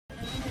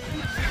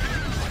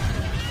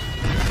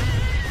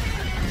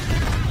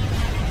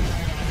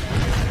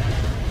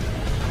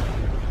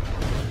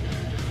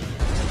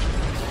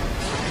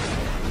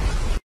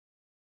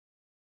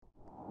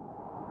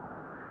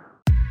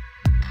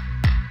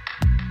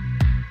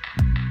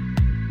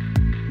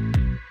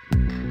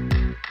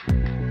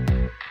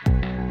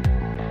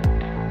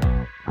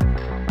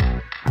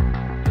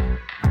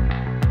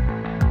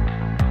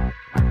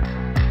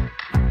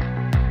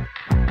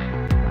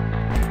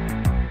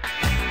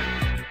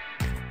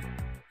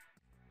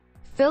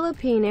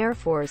Philippine Air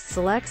Force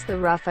selects the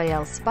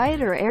Rafael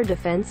Spyder air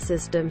defense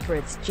system for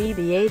its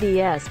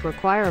GBADS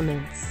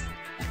requirements.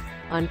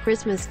 On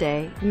Christmas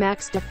Day,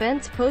 Max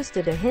Defense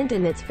posted a hint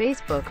in its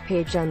Facebook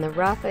page on the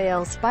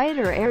Rafael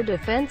Spyder air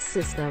defense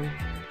system,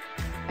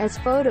 as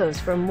photos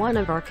from one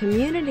of our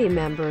community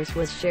members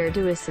was shared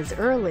to us as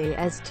early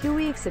as 2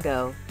 weeks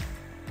ago.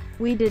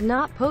 We did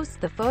not post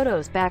the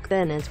photos back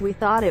then as we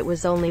thought it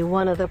was only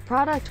one of the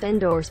product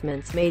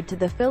endorsements made to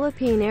the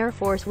Philippine Air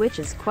Force, which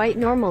is quite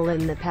normal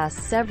in the past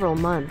several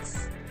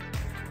months.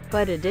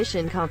 But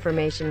addition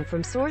confirmation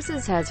from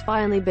sources has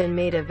finally been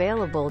made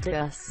available to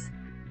us,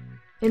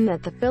 in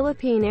that the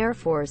Philippine Air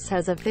Force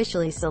has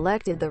officially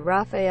selected the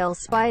Rafael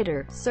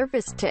Spyder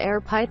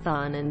surface-to-air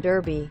Python and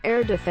Derby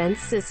air defense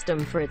system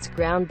for its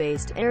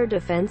ground-based air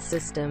defense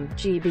system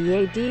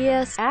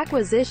 (GBADS)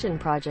 acquisition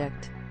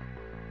project.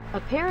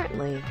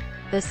 Apparently,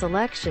 the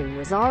selection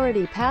was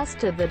already passed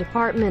to the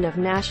Department of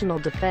National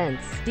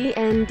Defense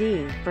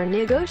 (DND) for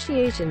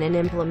negotiation and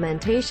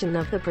implementation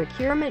of the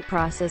procurement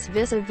process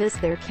vis-a-vis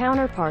their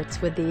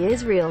counterparts with the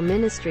Israel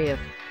Ministry of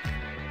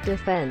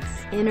Defense,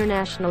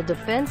 International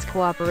Defense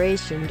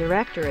Cooperation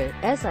Directorate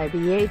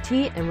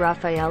 (SIBAT), and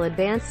Rafael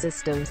Advanced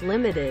Systems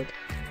Limited.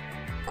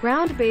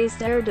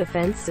 Ground-based air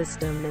defense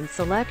system and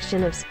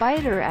selection of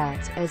Spyder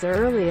ads as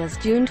early as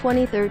June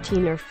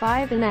 2013, or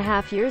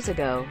 5.5 years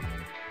ago.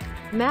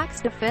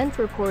 Max Defense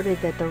reported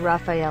that the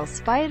Rafael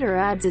Spyder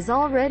ads is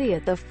already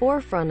at the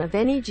forefront of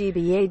any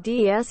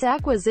GBADS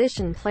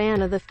acquisition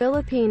plan of the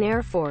Philippine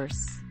Air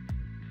Force.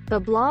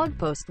 The blog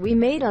post we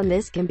made on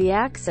this can be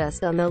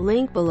accessed on the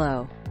link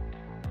below.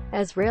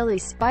 Israeli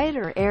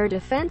Spyder air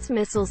defense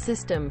missile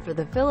system for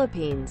the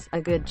Philippines,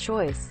 a good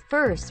choice.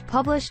 First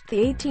published the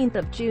 18th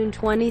of June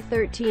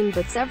 2013,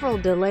 but several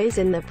delays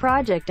in the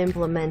project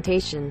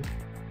implementation,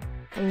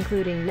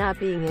 including not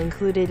being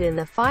included in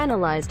the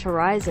finalized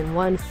Horizon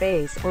 1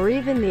 phase, or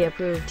even the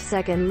approved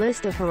second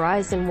list of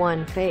Horizon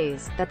 1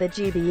 phase, that the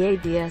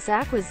GBADS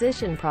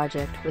acquisition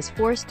project was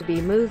forced to be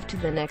moved to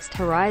the next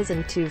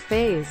Horizon 2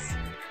 phase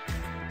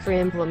for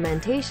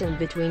implementation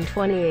between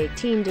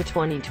 2018 to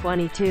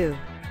 2022.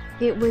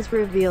 It was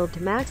revealed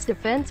to Max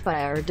Defense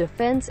by our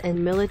defense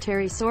and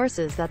military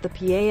sources that the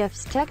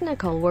PAF's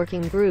Technical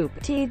Working Group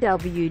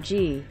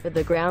 (TWG) for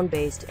the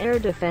Ground-Based Air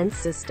Defense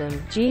System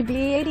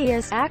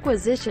 (GBADS)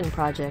 acquisition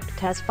project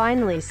has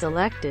finally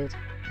selected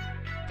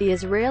the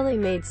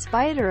Israeli-made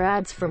Spyder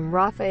ads from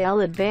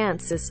Rafael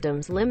Advanced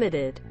Systems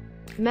Limited.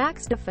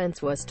 Max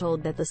Defense was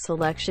told that the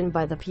selection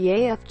by the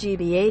PAF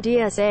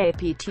GBADS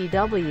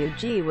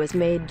APTWG was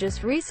made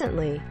just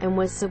recently, and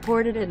was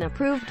supported and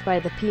approved by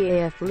the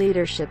PAF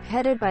leadership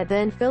headed by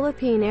then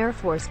Philippine Air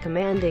Force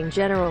Commanding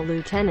General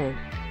Lieutenant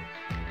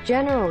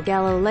General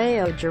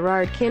Galileo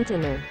Gerard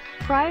Quintanar.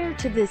 Prior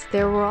to this,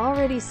 there were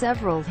already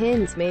several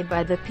hints made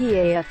by the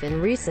PAF in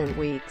recent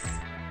weeks.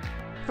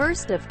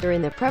 First off,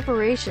 during the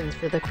preparations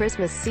for the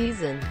Christmas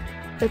season,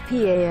 the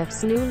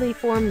PAF's newly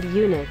formed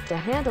unit to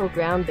handle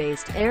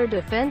ground-based air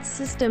defense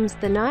systems,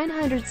 the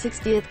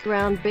 960th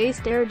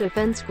Ground-Based Air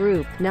Defense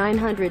Group,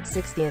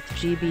 960th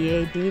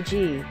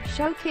GBADG,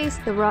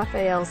 showcased the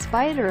Rafael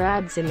Spyder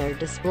ads in their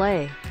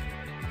display,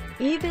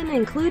 even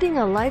including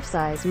a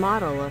life-size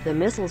model of the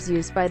missiles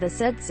used by the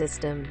said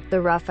system, the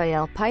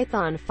Rafael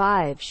Python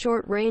 5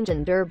 short-range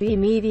and Derby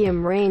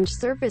medium-range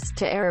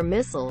surface-to-air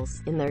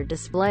missiles, in their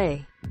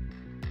display.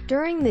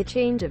 During the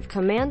change of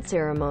command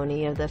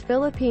ceremony of the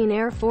Philippine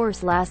Air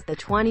Force last the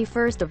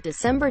 21st of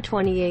December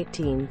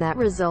 2018, that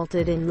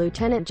resulted in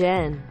Lieutenant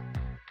Gen.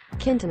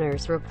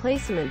 Quintanar's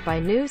replacement by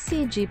new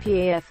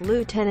CGPAF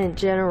Lieutenant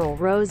General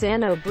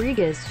Rosano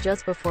Brigues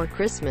just before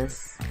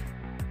Christmas.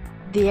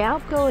 The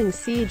outgoing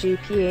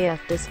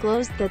CGPAF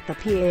disclosed that the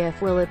PAF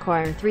will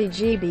acquire 3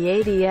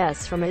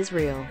 GBADS from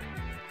Israel.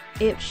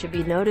 It should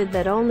be noted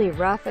that only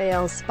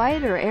Rafael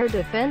Spyder air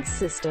defense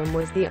system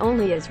was the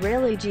only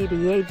Israeli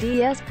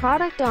GBADS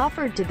product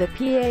offered to the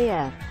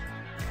PAF.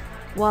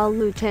 While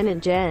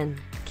Lieutenant Gen.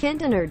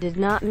 Quintanar did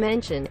not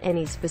mention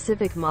any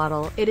specific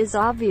model, it is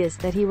obvious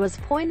that he was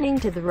pointing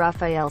to the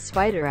Rafael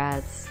Spyder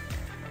ads.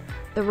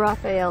 The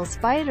Rafael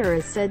Spyder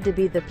is said to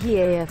be the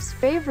PAF's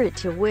favorite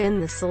to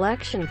win the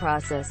selection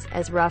process,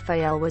 as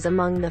Rafael was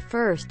among the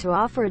first to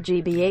offer a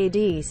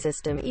GBAD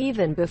system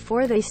even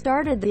before they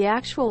started the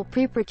actual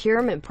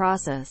pre-procurement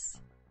process.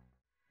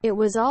 It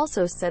was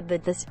also said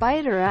that the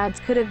Spyder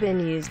ads could have been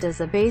used as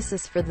a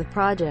basis for the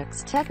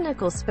project's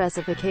technical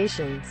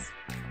specifications.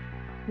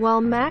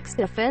 While Max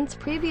Defense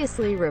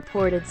previously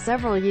reported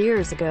several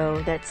years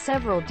ago that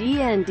several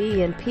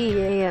DND and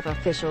PAF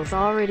officials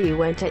already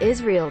went to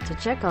Israel to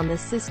check on the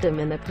system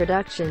and the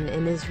production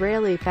in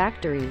Israeli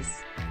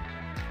factories,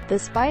 the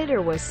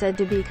Spyder was said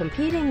to be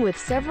competing with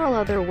several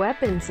other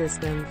weapon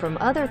systems from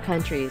other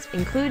countries,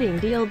 including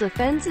Diehl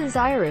Defense's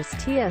Iris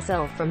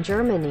TSL from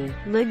Germany,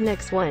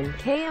 Lignex 1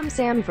 KM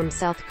SAM from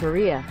South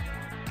Korea,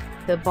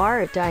 the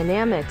Bharat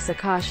Dynamics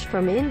Akash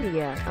from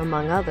India,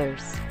 among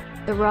others.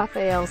 The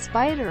Rafael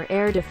Spyder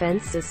air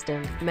defense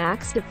system,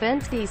 Max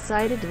Defense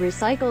decided to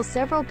recycle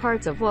several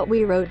parts of what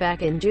we wrote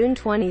back in June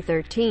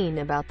 2013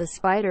 about the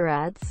Spyder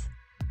ads.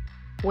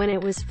 when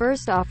it was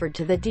first offered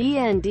to the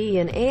DND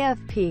and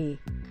AFP.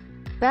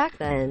 Back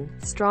then,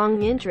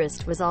 strong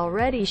interest was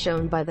already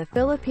shown by the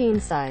Philippine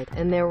side,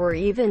 and there were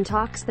even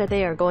talks that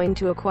they are going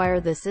to acquire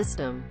the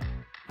system.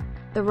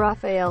 The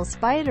Rafael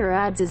Spyder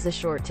ADS is a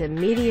short to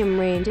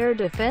medium-range air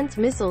defense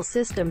missile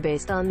system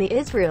based on the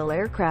Israel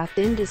Aircraft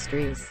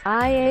Industries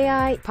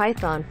IAI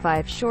Python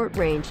 5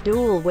 short-range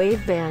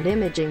dual-waveband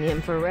imaging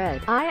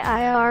infrared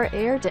IIR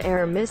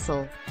air-to-air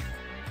missile,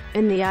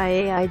 and the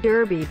IAI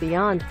Derby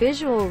Beyond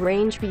Visual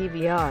Range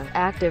BVR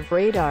active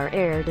radar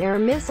air-to-air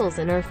missiles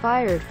and are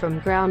fired from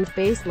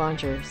ground-based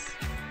launchers.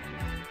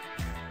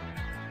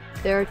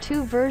 There are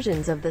two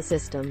versions of the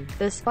system,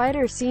 the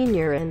Spyder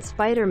Senior and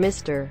Spyder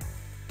Mister.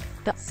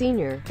 The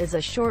Senior is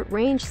a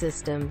short-range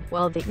system,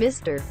 while the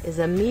Mister is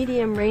a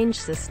medium-range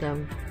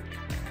system.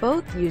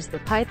 Both use the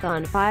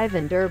Python 5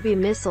 and Derby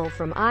missile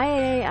from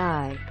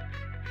IAI.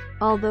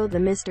 Although the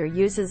Mister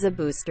uses a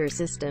booster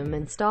system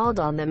installed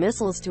on the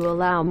missiles to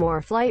allow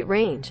more flight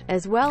range,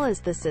 as well as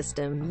the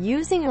system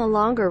using a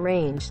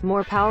longer-range,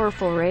 more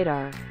powerful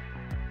radar.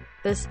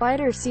 The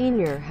Spyder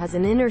Senior has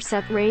an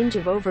intercept range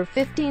of over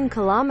 15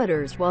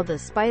 kilometers, while the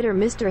Spyder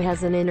Mister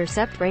has an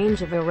intercept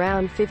range of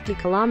around 50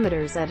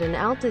 kilometers at an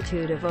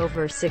altitude of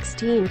over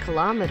 16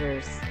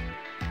 kilometers.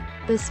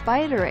 The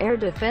Spyder Air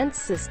Defense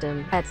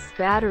System, ATS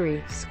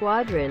Battery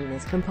Squadron,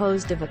 is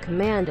composed of a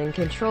command and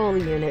control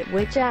unit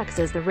which acts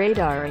as the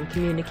radar and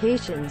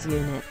communications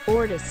unit,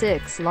 4 to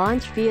 6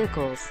 launch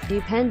vehicles,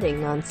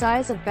 depending on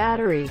size of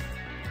battery,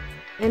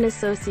 and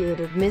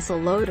associated missile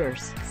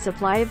loaders,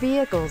 supply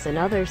vehicles and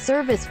other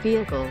service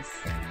vehicles.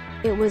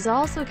 It was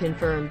also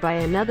confirmed by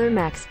another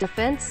Max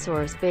Defense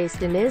source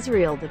based in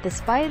Israel that the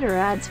Spyder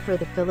ADS for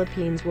the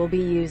Philippines will be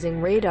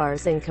using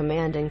radars and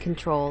command and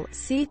control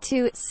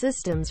C2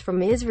 systems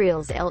from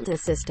Israel's Elta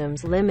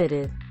Systems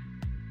Limited.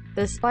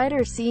 The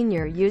Spyder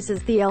Senior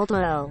uses the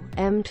Elta L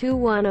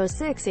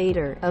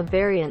M2106-8R, a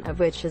variant of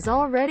which is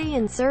already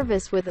in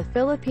service with the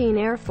Philippine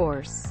Air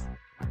Force,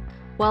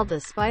 while the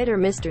Spyder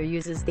Mister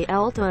uses the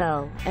Elta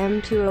L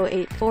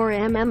M2084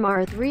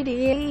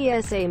 MMR-3D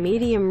AESA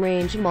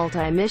medium-range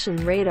multi-mission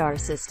radar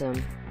system.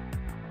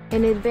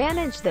 An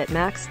advantage that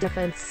Max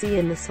Defense see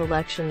in the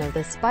selection of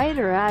the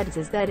Spyder ADS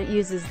is that it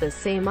uses the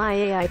same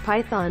IAI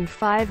Python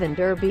 5 and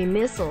Derby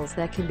missiles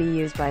that can be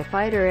used by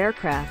fighter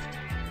aircraft.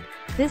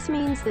 This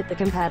means that the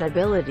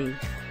compatibility,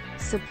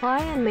 supply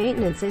and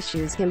maintenance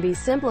issues can be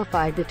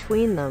simplified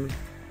between them.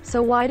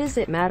 So why does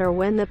it matter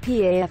when the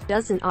PAF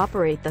doesn't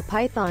operate the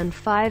Python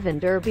 5 and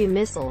Derby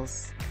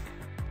missiles?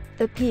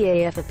 The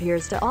PAF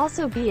appears to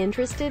also be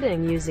interested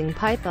in using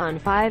Python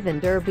 5 and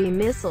Derby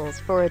missiles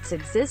for its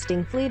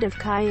existing fleet of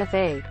Kai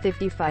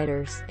FA-50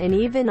 fighters, and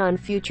even on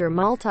future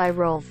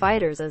multi-role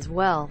fighters as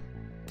well.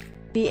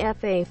 The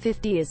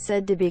FA-50 is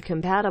said to be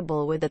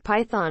compatible with the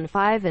Python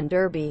 5 and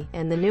Derby,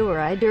 and the newer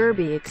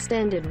I-Derby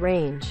extended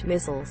range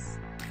missiles.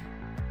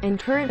 And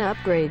current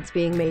upgrades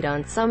being made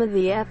on some of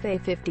the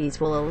FA-50s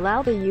will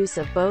allow the use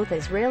of both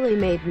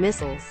Israeli-made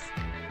missiles.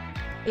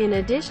 In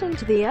addition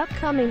to the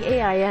upcoming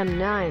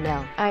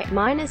AIM-9L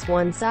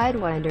I-1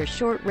 Sidewinder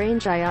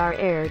short-range IR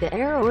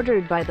air-to-air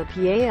ordered by the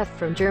PAF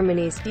from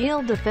Germany's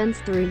Steel Defense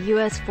through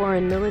U.S.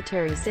 Foreign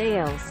Military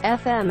Sales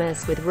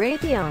 (FMS) with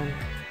Raytheon.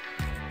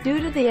 Due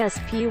to the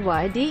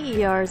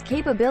SPYDER's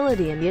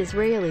capability and the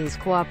Israelis'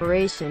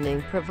 cooperation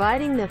in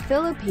providing the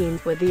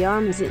Philippines with the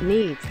arms it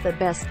needs, the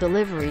best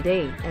delivery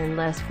date, and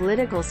less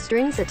political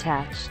strings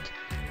attached,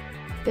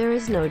 there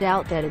is no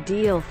doubt that a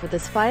deal for the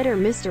Spyder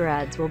Mister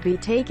ADS will be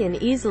taken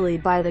easily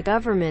by the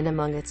government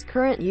among its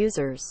current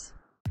users.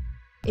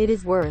 It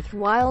is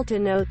worthwhile to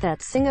note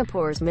that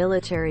Singapore's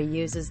military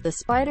uses the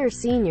Spyder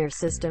Senior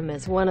system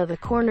as one of the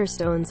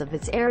cornerstones of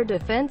its air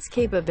defense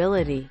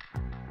capability.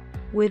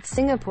 With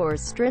Singapore's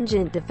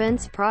stringent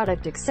defense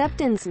product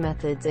acceptance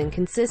methods and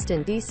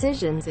consistent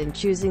decisions in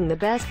choosing the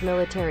best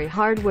military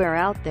hardware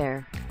out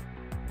there,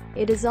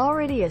 it is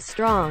already a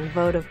strong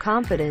vote of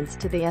confidence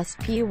to the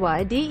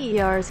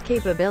SPYDER's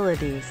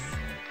capabilities.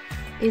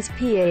 Is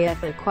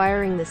PAF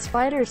acquiring the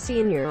Spyder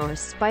Senior or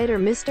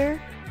Spyder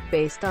Mister?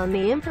 Based on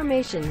the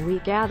information we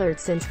gathered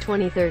since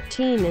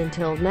 2013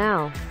 until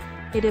now,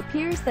 it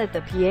appears that the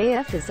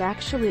PAF is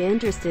actually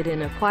interested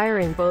in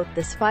acquiring both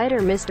the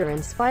Spyder Mister and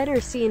Spyder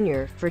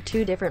Senior for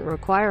two different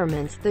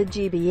requirements: the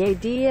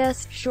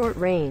GBADS short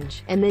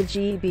range and the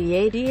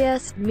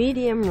GBADS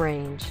medium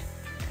range.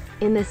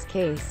 In this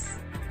case,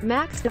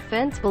 Max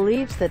Defense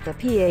believes that the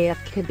PAF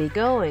could be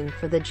going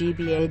for the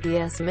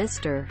GBADS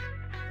Mister.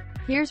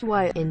 Here's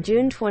why. In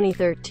June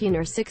 2013,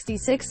 or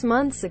 66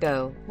 months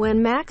ago,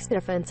 when Max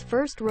Defense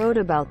first wrote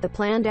about the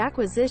planned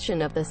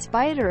acquisition of the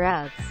Spyder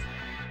ADS,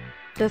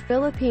 the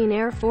Philippine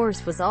Air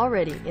Force was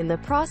already in the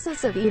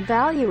process of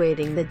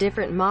evaluating the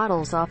different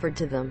models offered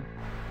to them.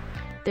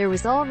 There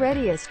was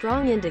already a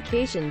strong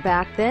indication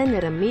back then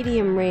that a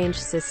medium-range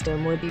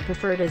system would be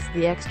preferred, as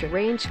the extra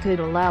range could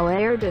allow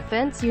air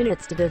defense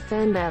units to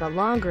defend at a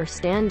longer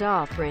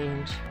standoff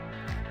range.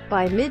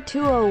 By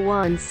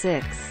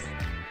mid-2016,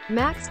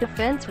 Max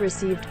Defense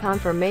received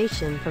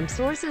confirmation from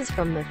sources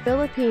from the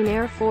Philippine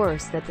Air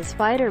Force that the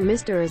Spyder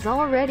Mr. is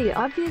already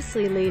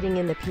obviously leading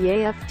in the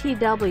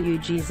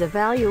PAFTWG's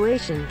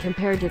evaluation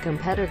compared to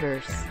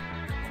competitors.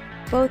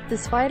 Both the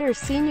Spyder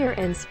Senior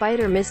and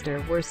Spyder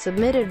Mr. were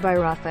submitted by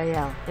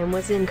Rafael, and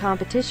was in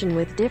competition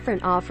with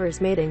different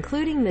offers made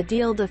including the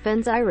Deal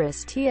Defense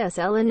Iris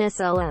TSL and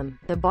SLM,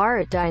 the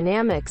Bharat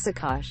Dynamics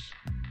Akash,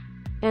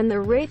 and the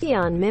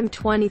Raytheon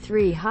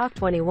MIM-23 Hawk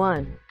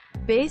 21.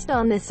 Based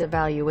on this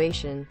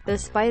evaluation, the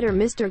Spyder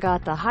Mr.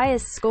 got the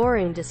highest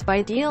scoring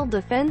despite Deal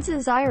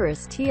Defense's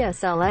Iris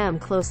TSLM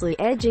closely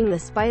edging the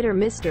Spyder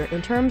Mr.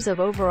 in terms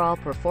of overall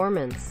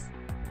performance.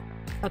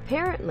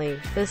 Apparently,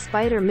 the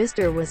Spyder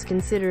Mr. was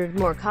considered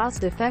more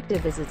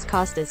cost-effective as its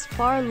cost is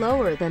far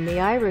lower than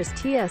the Iris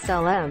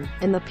TSLM,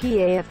 and the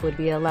PAF would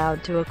be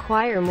allowed to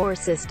acquire more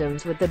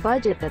systems with the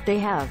budget that they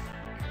have.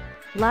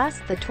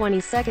 Last the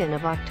 22nd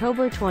of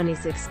October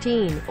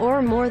 2016,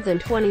 or more than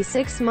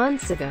 26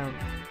 months ago,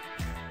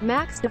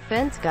 Max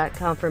Defense got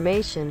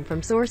confirmation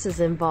from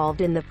sources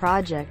involved in the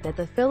project that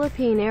the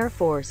Philippine Air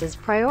Force is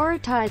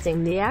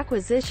prioritizing the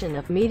acquisition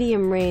of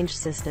medium-range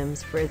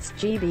systems for its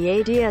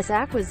GBADS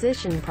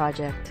acquisition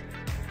project.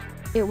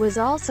 It was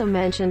also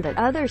mentioned that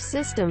other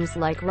systems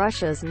like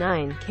Russia's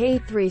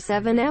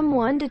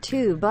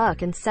 9K-37M1-2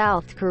 Buk and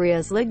South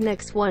Korea's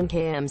Lignex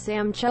 1KM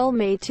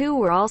Samchul-Me-2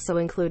 were also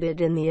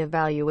included in the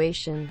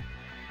evaluation.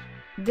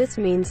 This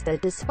means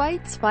that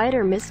despite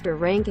Spyder Mr.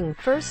 ranking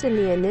first in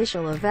the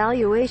initial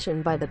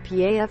evaluation by the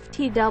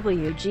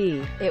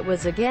PAFTWG, it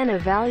was again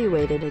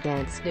evaluated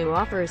against new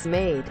offers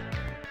made.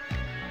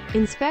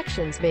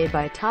 Inspections made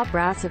by top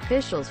brass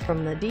officials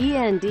from the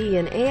DND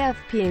and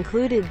AFP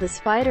included the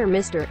Spyder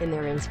Mr. in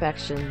their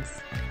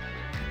inspections.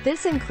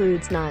 This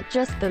includes not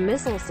just the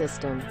missile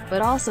system,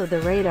 but also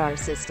the radar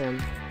system,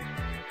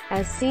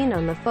 as seen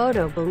on the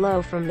photo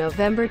below from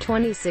November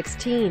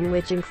 2016,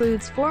 which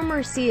includes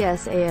former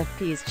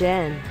CSAFP's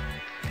Gen.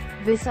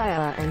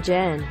 Visaya and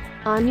Gen.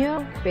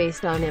 Anyo,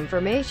 based on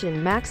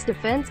information Max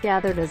Defense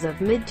gathered as of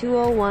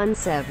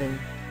mid-2017.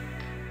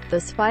 The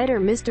Spyder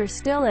Mr.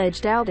 still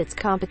edged out its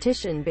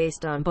competition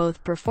based on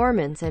both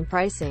performance and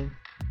pricing.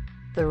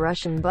 The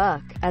Russian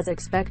Buk, as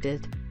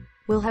expected,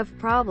 will have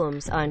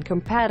problems on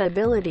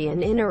compatibility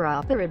and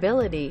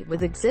interoperability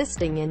with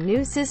existing and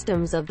new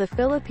systems of the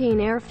Philippine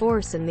Air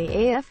Force and the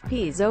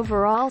AFP's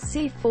overall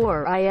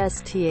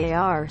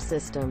C4ISTAR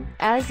system,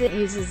 as it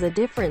uses a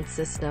different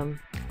system.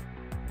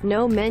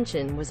 No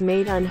mention was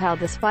made on how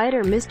the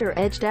Spyder Mr.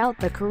 edged out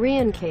the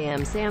Korean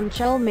KM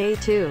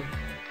Samchul-Me-2.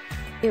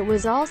 It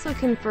was also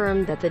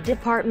confirmed that the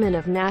Department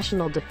of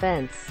National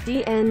Defense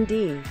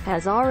 (DND)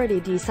 has already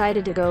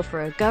decided to go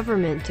for a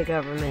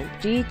government-to-government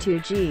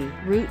G2G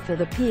route for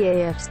the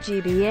PAF's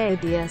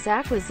GBADS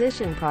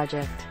acquisition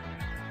project.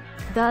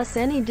 Thus,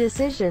 any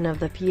decision of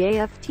the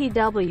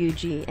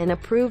PAFTWG and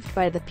approved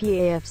by the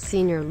PAF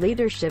senior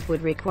leadership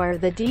would require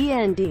the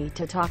DND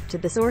to talk to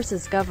the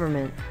source's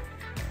government.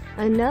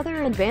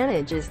 Another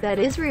advantage is that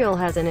Israel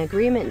has an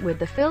agreement with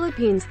the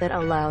Philippines that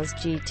allows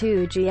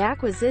G2G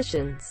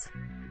acquisitions.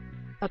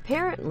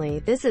 Apparently,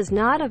 this is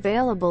not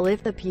available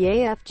if the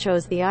PAF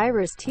chose the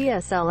Iris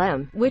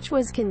TSLM, which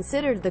was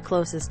considered the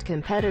closest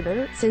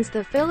competitor, since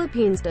the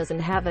Philippines doesn't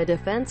have a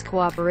defense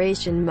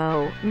cooperation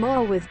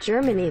MOA with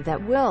Germany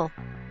that will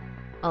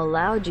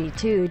allow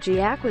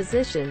G2G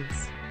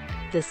acquisitions.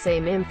 The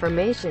same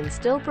information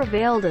still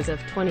prevailed as of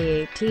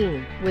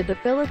 2018, with the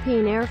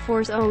Philippine Air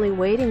Force only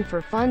waiting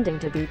for funding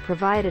to be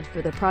provided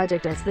for the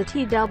project, as the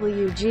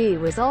TWG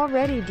was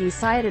already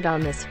decided on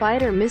the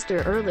Spyder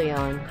Mr. early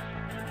on.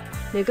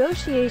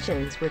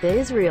 Negotiations with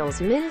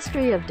Israel's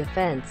Ministry of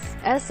Defense,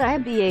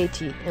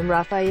 SIBAT, and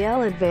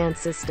Rafael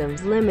Advanced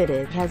Systems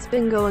Limited has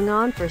been going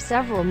on for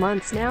several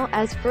months now,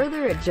 as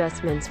further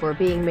adjustments were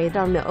being made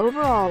on the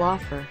overall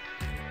offer.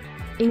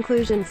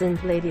 Inclusions in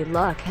Lady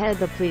Luck had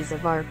the pleas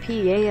of our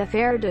PAF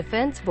air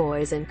defense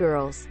boys and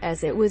girls,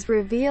 as it was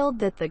revealed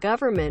that the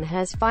government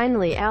has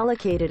finally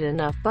allocated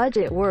enough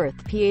budget worth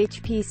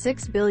PHP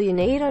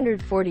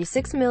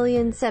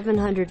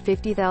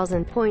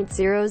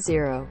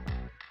 6,846,750,000.00.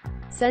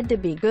 Said to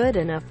be good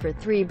enough for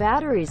 3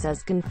 batteries,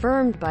 as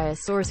confirmed by a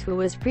source who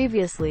was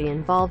previously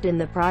involved in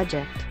the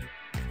project.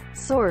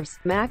 Source: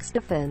 Max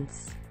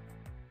Defense.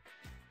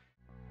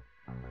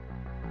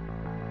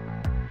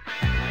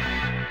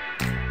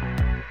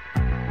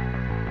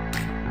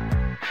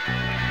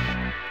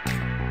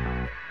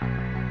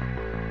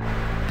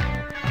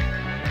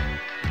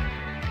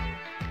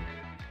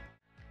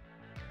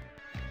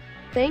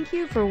 Thank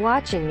you for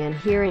watching and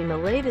hearing the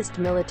latest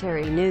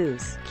military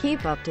news.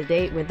 Keep up to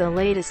date with the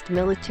latest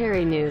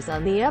military news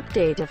on the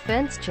Update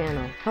Defense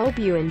channel. Hope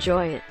you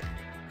enjoy it.